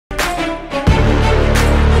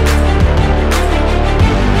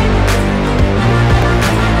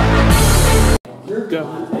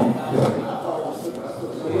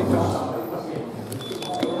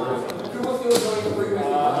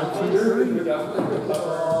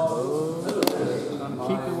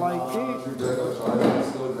Keep it like that.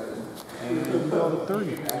 And you go to 3.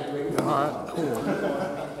 Alright, cool.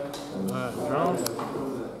 Draw.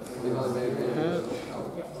 Hit.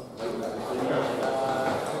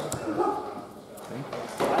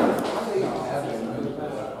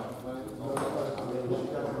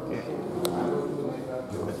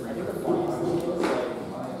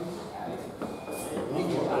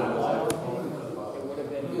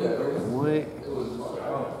 What?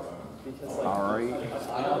 Alright.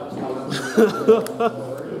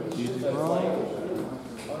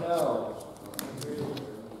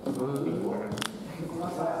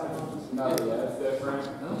 No, yeah, it's different.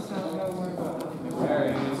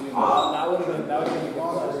 That would have been good.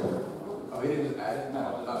 Oh, he didn't just add it? No.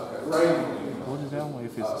 Okay. What is that one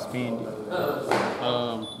if it's suspended?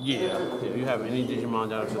 Yeah. If you have any Digimon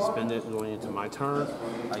that are suspended going into my turn,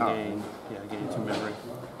 I gain 2 memory.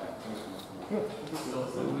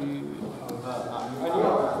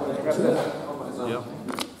 Yep.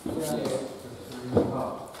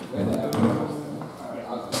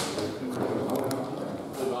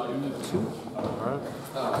 Alright.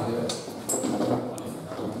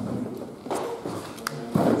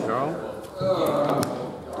 Draw.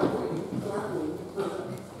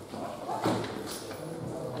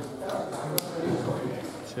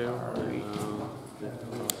 Two.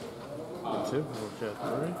 Two. We'll get 3.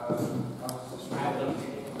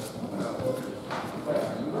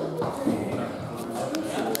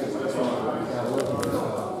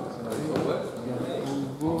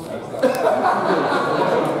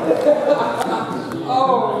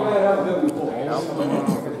 Oh man, that was good. Alphamon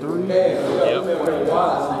for 3. Yep.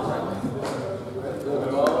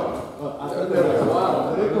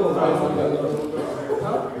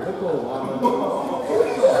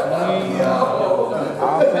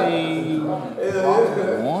 I'll pay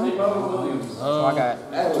 1. So I got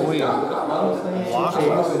 12. Lock.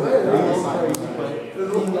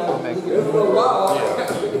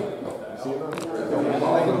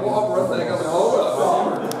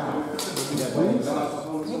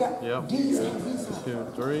 Yep. 2,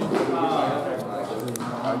 3.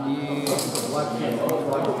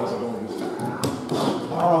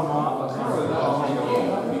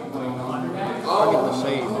 I get the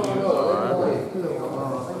save.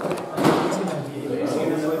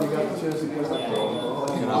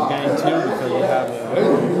 And I'm gain 2 because you have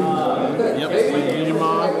yep,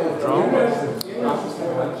 Digimon, draw.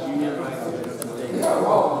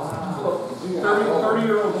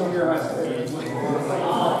 30-year-old junior high school.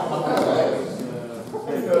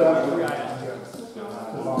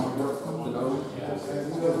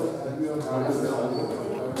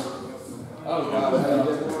 Oh God.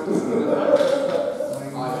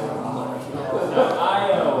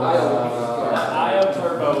 IO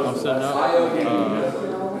Turbo. I'm setting up.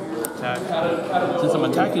 Attack. Since I'm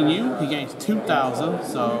attacking you, he gains 2,000,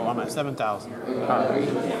 so I'm at 7,000. Alright.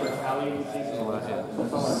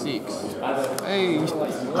 6. Hey,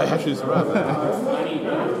 I actually survived that.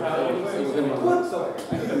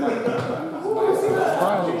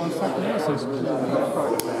 probably one second else is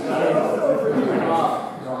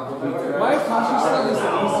Why Kashi stuff is the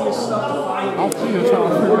easiest stuff to find? I'm still trying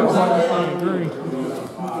to figure out how to find green.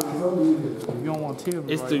 You don't want to tell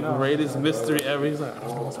me It's right the now. greatest mystery ever. He's like, I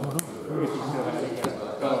don't know what's going on.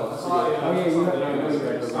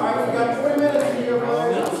 Alright, we got 20 minutes to get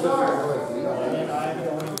ready to start.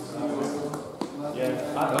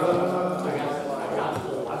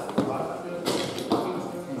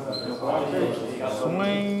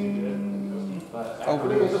 Swing over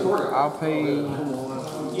there. I'll pay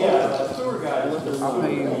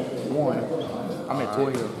 1. I'm at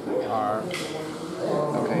 12. Alright.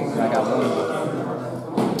 Okay, I got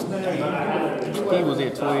 1. He was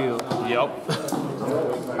at 12. Yep.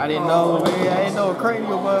 I didn't know, man. I didn't know a crazy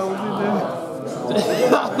boy was in there.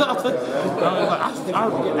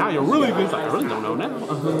 Now you're really good. Like, I really don't know now.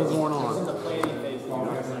 What's going on?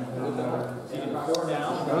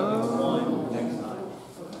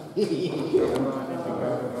 Yep.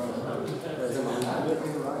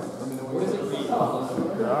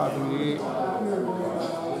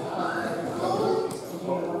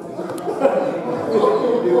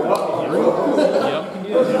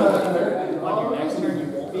 On your next turn, you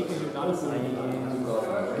won't be because you're not assigning.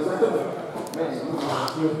 Alright.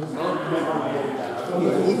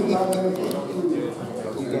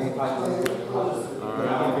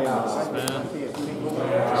 Spin.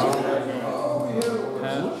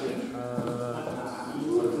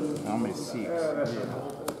 I'm at 6.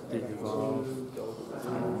 Digivolve.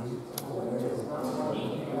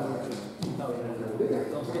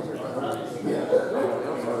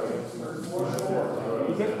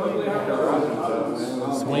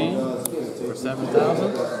 Swing for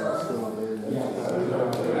 7,000.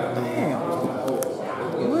 Damn.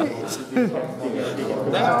 What?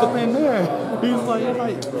 That's the thing there. He's like, hey,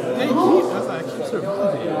 that's like, keep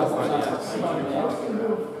surviving. That's like, yes.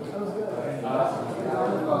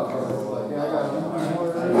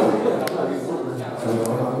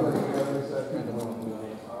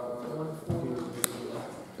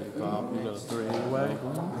 You go 3 anyway.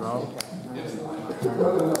 Draw.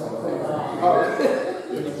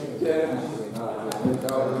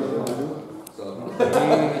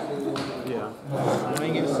 Yeah. I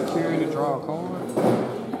ain't get security to draw a card.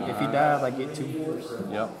 If he dies, I get 2.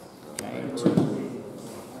 Yep. Game 2.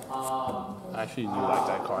 I actually do like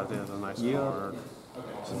that card. There's a nice card.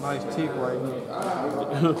 It's a nice tick right here.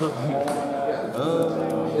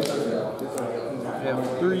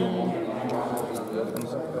 F3.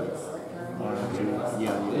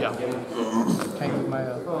 Yeah. Can't do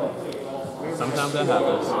math. Sometimes that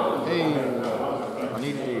happens. Hey, I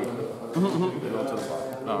need it. Go to the bottom.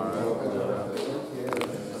 All right.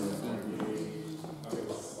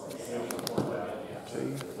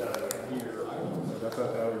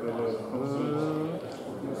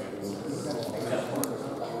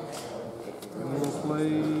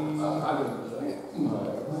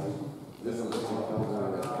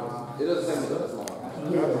 It doesn't say it's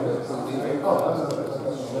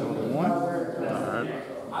One. Alright.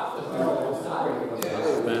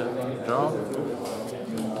 Spin. Draw.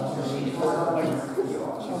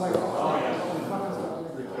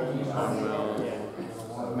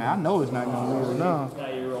 Man, I know it's not gonna lose now.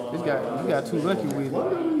 You got too lucky with it.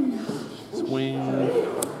 Swing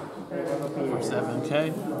for 7K.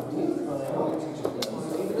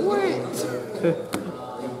 What?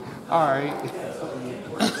 Alright.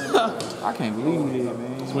 I can't believe it,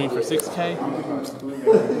 man. Swing for 6K.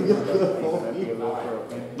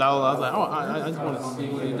 I was like, oh, I just want to see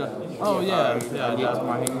what he does. Oh, yeah. Get to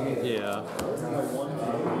my hand. Yeah.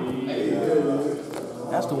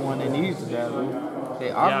 That's the one that needs to die, though. Hey,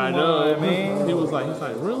 Yeah, I know. man. He's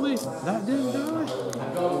like, really? That didn't die?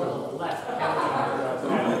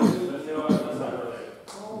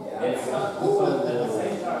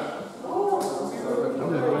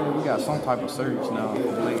 We got some type of search now for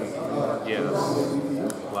Blade. Yes.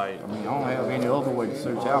 Like, I mean, I don't have any other way to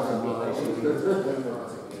search Alphamon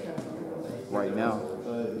right now.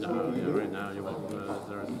 right now,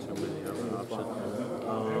 there aren't too many other options.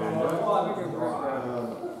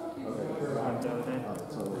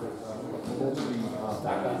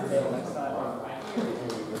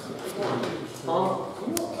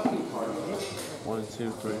 1,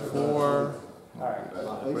 2, 3, 4.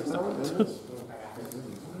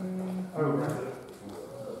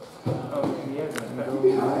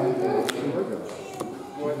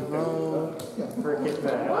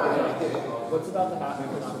 What's about to happen?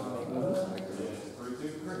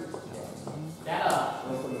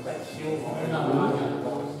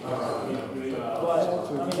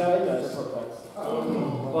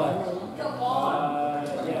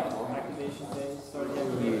 Activation days, start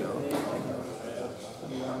getting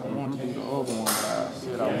I want to do the other one, guys.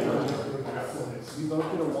 Shit, I will. You both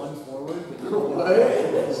did a 1 forward, but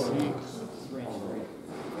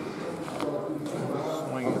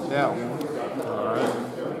Swing at that one. Alright.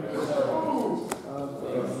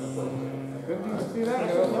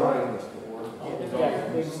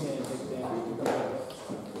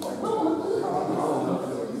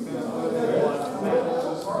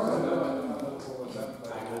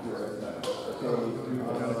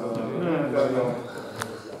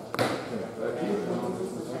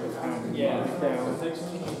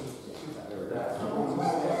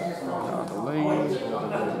 Delayed.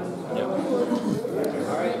 Yep.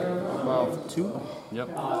 About 2. Yep.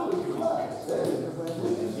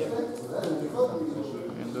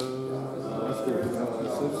 And do that.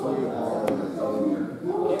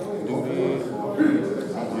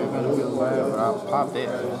 You're gonna be alive, but I'll pop that.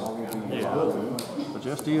 Yeah. But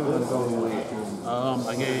you're still gonna go away.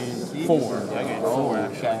 I gave 4. I gave 4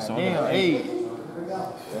 actually. So Damn, 8.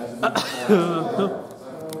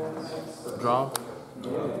 Draw.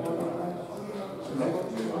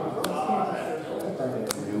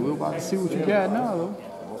 We're about to see what you got now, though.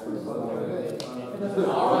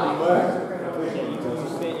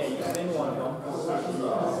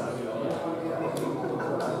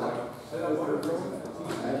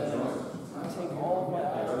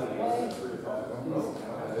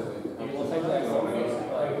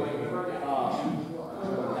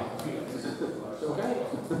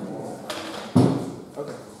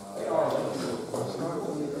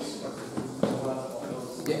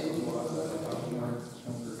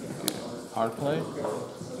 Hard play. 1,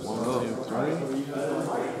 2,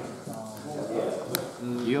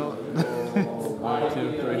 3. Yup. 1,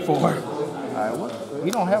 2, 3, 4. Alright, what? He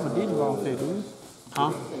don't have a Digimon fit, do he?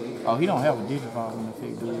 Huh? Oh, he don't have a Digimon in the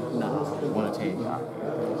fit, do he? No. Wanna take it?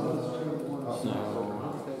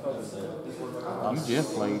 You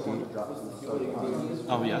just played it.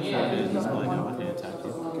 Oh yeah, I sure did. Just play now. I can't attack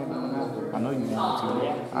you. I know you want to.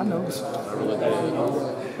 I know. I really did.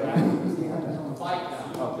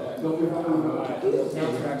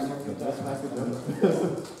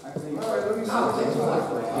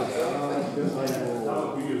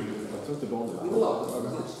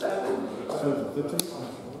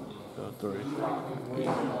 Three.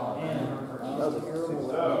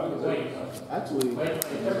 Actually,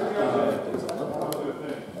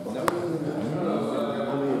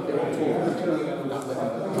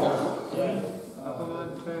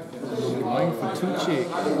 Waiting for 2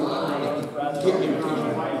 chicks.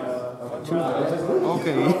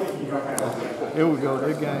 Okay. Here we go,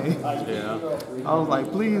 that game. Yeah. I was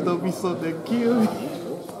like, please don't be something that kill me.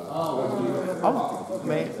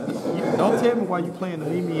 Man, don't tell me why you playing the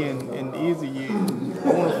Mimi and Izzy yet. I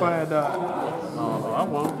want to find out. Oh, I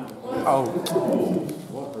won't. Oh.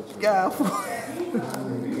 God.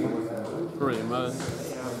 Pretty much.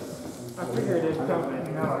 I figured it'd come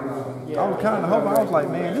in. I was kind of hoping. I was like,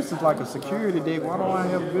 man, this is like a security deck. Why don't I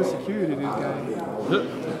have good security this game?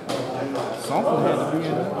 Something had to be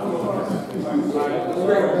in there.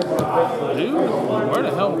 Dude, where the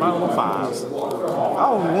hell are my little fives? I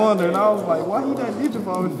was wondering. I was like, why he that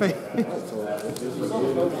Digimon face?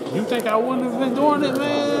 You think I wouldn't have been doing it,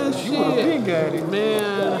 man? You would have been got it.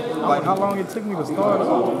 Man, Like how long it took me to start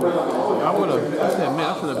off. I would have, I said, man,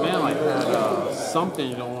 I should have been like had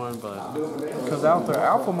something going, but Because after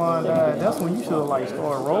Alphamon died, that's when you should have like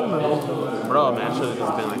started rolling on them. bro, man, I should have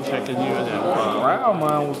just been like checking you and then,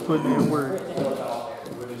 Alphamon was putting in work.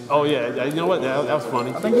 oh yeah, you know what, that was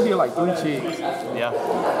funny. I think he did like 3 chicks. Yeah.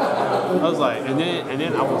 I was like, and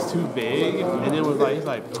then I was too big, and then it was like, he's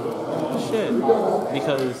like, shit,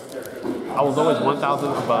 because I was always 1,000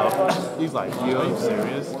 above. He's like, are you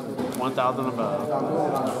serious? 1,000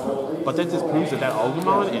 above. But that just proves that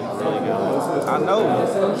Alphamon is really good. I know.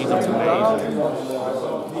 He's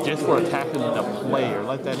amazing. Just for attacking the player,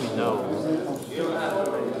 let that be known.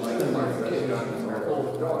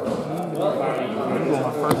 I'm going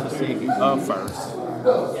my first or second. First.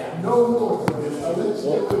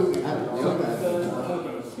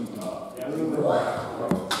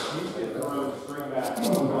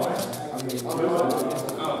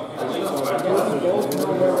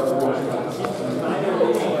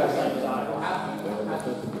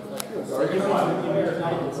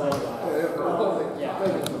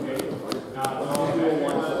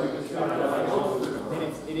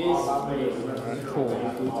 Cool.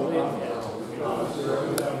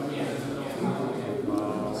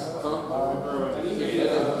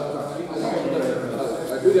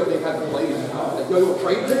 I do that when they had to play. Like, yo, you want to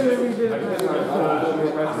trade?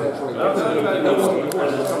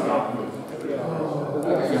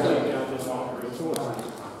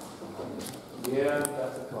 Yeah,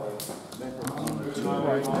 that's a card.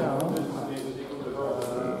 Right now.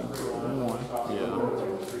 Yeah.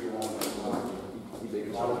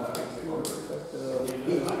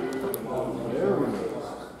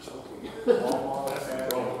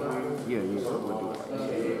 Yeah, we'll do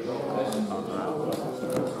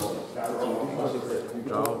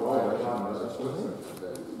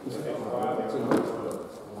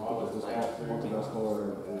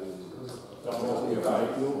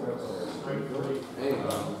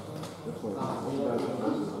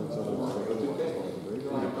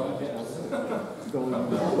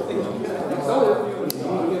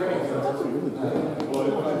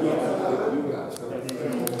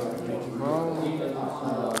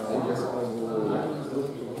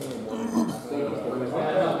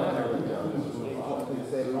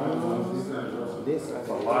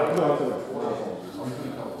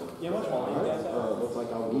Yeah, much volume you guys have? looks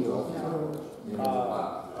like I'll be off.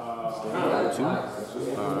 2.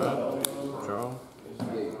 Alright. Draw.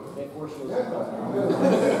 They force you to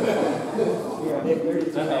yeah, they're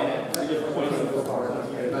 32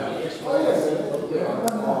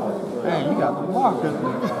 Dang, you got the blocker.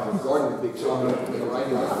 Gordon, big shot. Right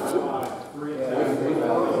here.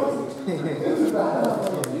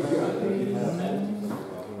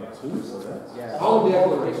 Home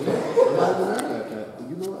declaration.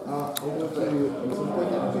 You know what? I'm going to tell you something.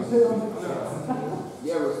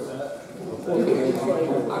 Yeah,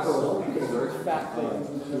 I go fat thing.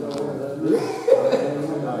 You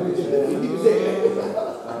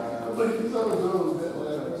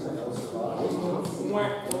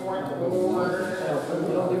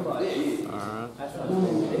Alright.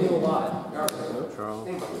 They do a lot. Draw.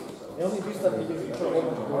 They only do stuff because you control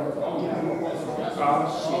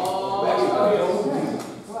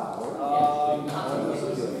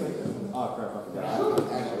Oh crap, I forgot.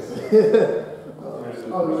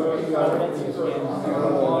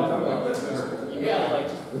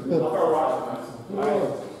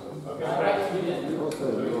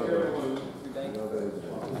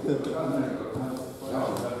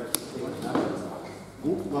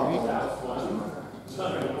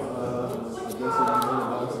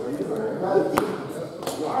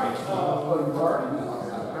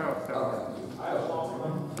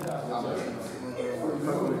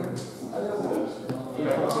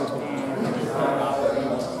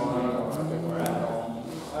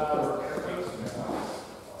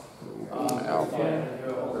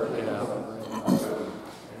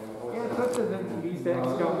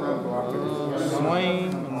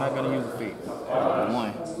 Swing, I'm not gonna use a feet.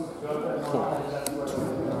 One. Cool.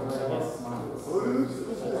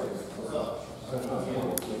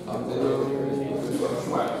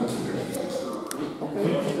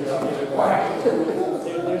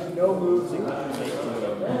 There's no moves that can make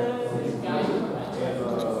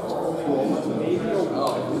maybe a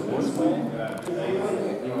one this way.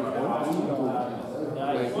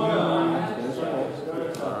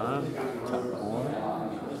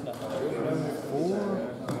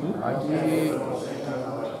 I get.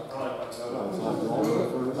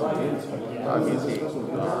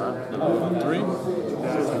 Number 3.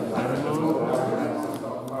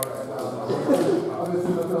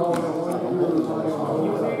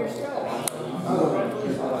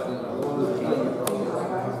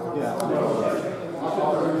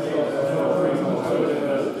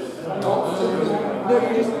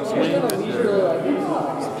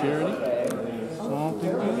 Security.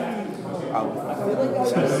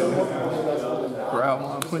 Grab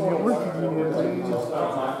one, put your work again.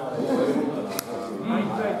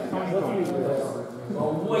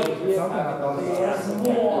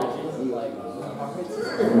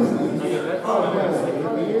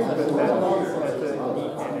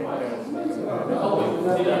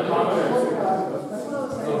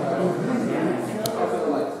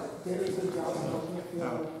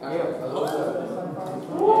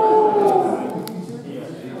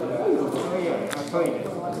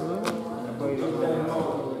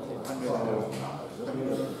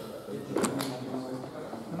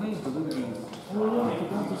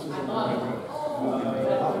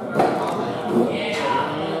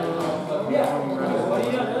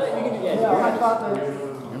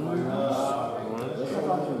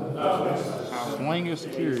 Swing your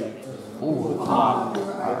security. Ooh, lock.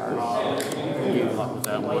 Lock with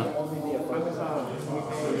that one.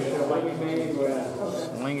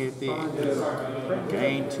 Swing it thick.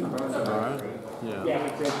 Gain 2. Alright. Yeah.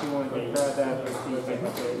 1,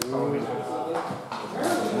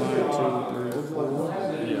 2, 3, 4.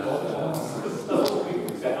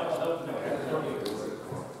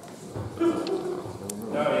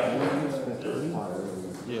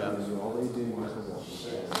 Yeah.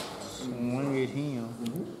 Swing at him.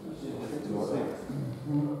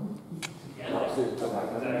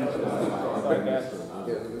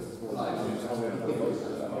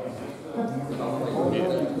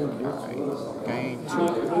 Gain 2.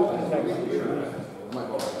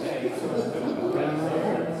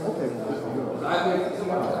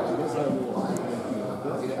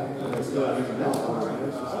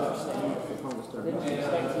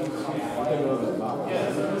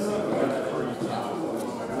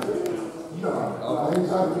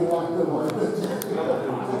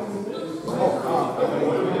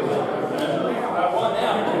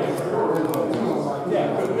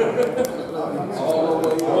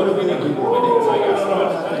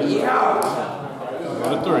 Go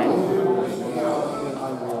to 3.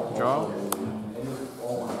 Draw.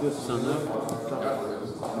 Send up.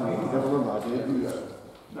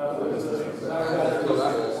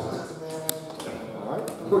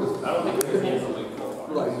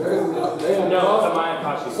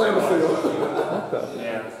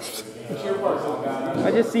 I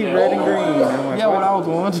just see red and green. Yeah, what I was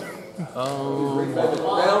going to. How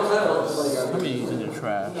many in your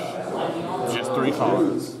trash? Just 3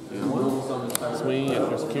 cards. Swing at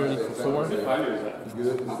your security for 4.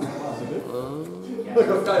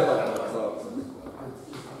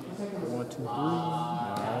 1, 2, 3.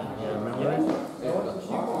 Remember it?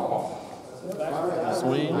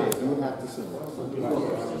 Swing.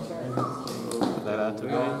 Put that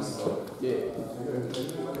activates.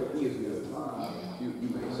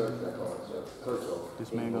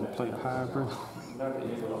 This man gonna play a hybrid.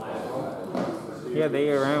 Yeah, they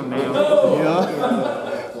around now. Yeah.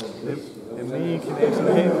 That mean can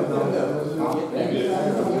actually happen though.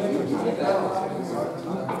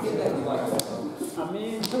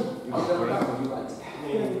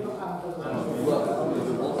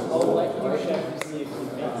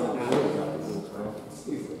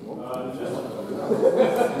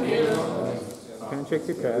 Can I check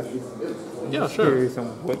your cash? Yeah, sure. Curious on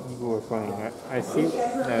what you were playing. I see. No,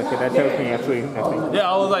 okay, that tells me absolutely nothing.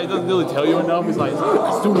 Yeah, I was like, it doesn't really tell you enough. He's like,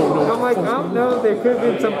 I still don't know. I'm like, I don't know. There could have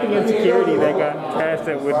been something in security that got passed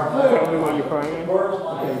that would tell me what you're playing.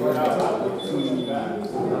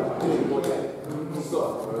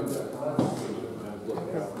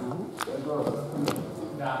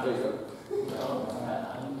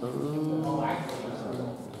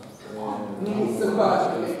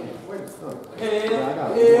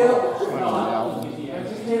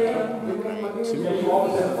 Swinging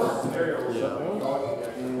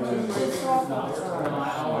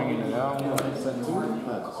it out.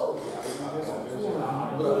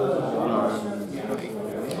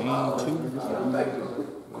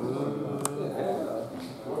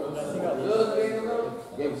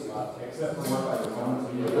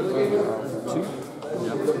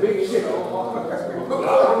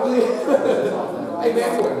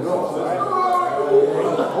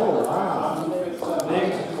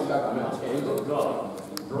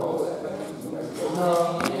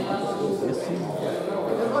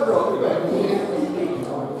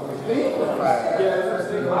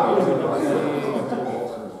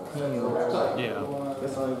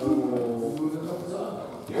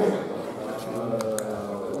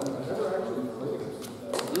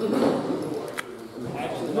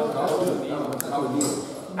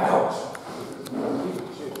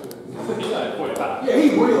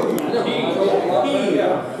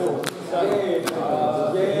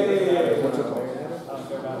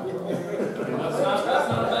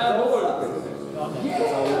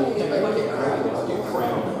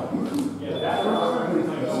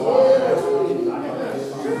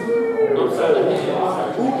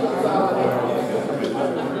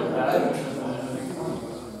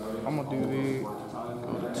 I'm gonna do this. Go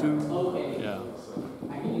to 2. Yeah.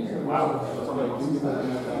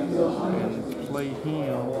 And play him for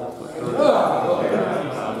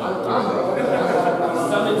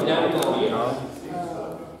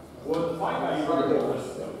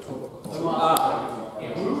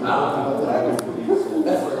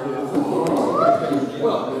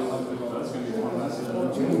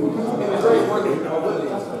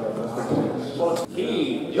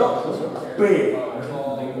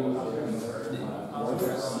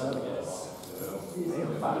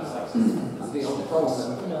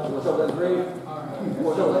 3.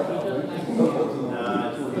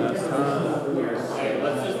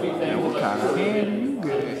 And what kind of hand you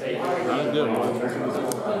get? Not a good one.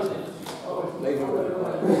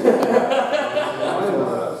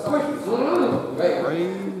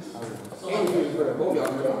 Raise.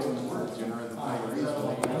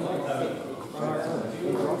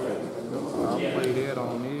 I'll play that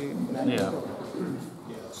on it. Yeah.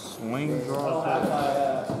 Swing, draw.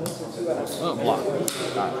 Block.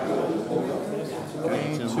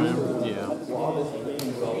 Game 2. Yeah.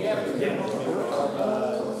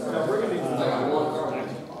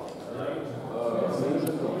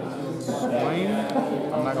 Swing.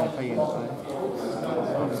 I'm not gonna pay anything.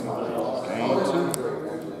 Game 2.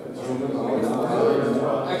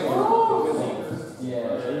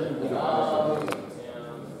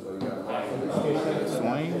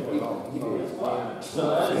 Swing.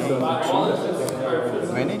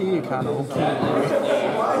 Man, it is kind of okay.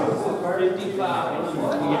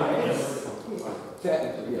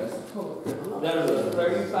 That was a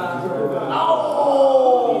 35.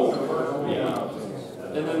 Oh!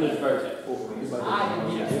 And then there's Vertex.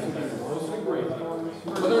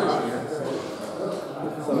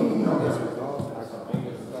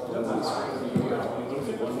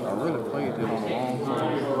 I really played it on the long time.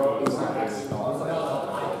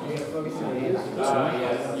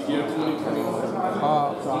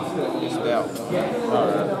 It's that one.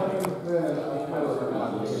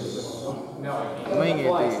 Wing it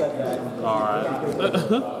there. Alright.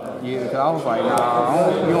 Yeah, because I was like,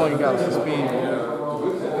 nah, you only got to suspend it. And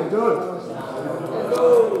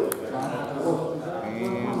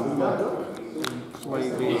play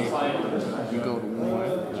there. You go to 1.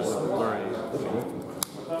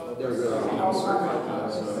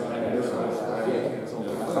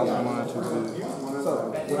 Alphamon too good.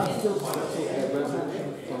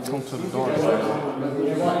 Come to the dark side.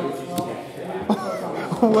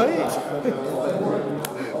 Wait.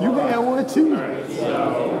 You had one too.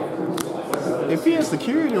 If he in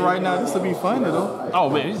security right now, this would be funny though. Oh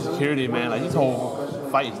man, he's security man. Like his whole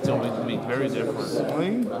fight is going to be very different.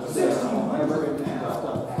 Swing.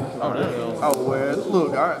 Oh, there it goes. Oh well,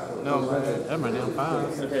 look, all right, no man. That might down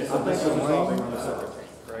 5.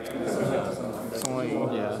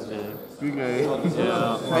 Swing. Yeah, that's it. You good?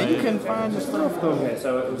 Yeah. Man, you couldn't find your stuff though.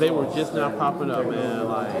 They were just now popping up, man.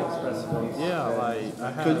 Like, yeah, like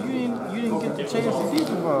I had. Cause you didn't get the chance to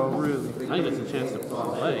Digimon really. I didn't get the chance to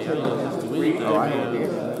play. I didn't get the chance to do anything, Oh, I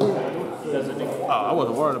man. Oh, I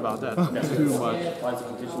wasn't worried about that too much.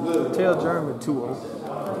 Tell German 2-0.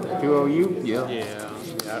 2-0-U? Yeah. Yeah,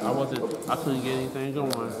 I couldn't get anything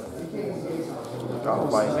going. I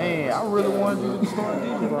was like, man, I really wanted you to start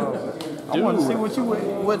Digimon. I want to see what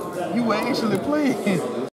you were actually playing.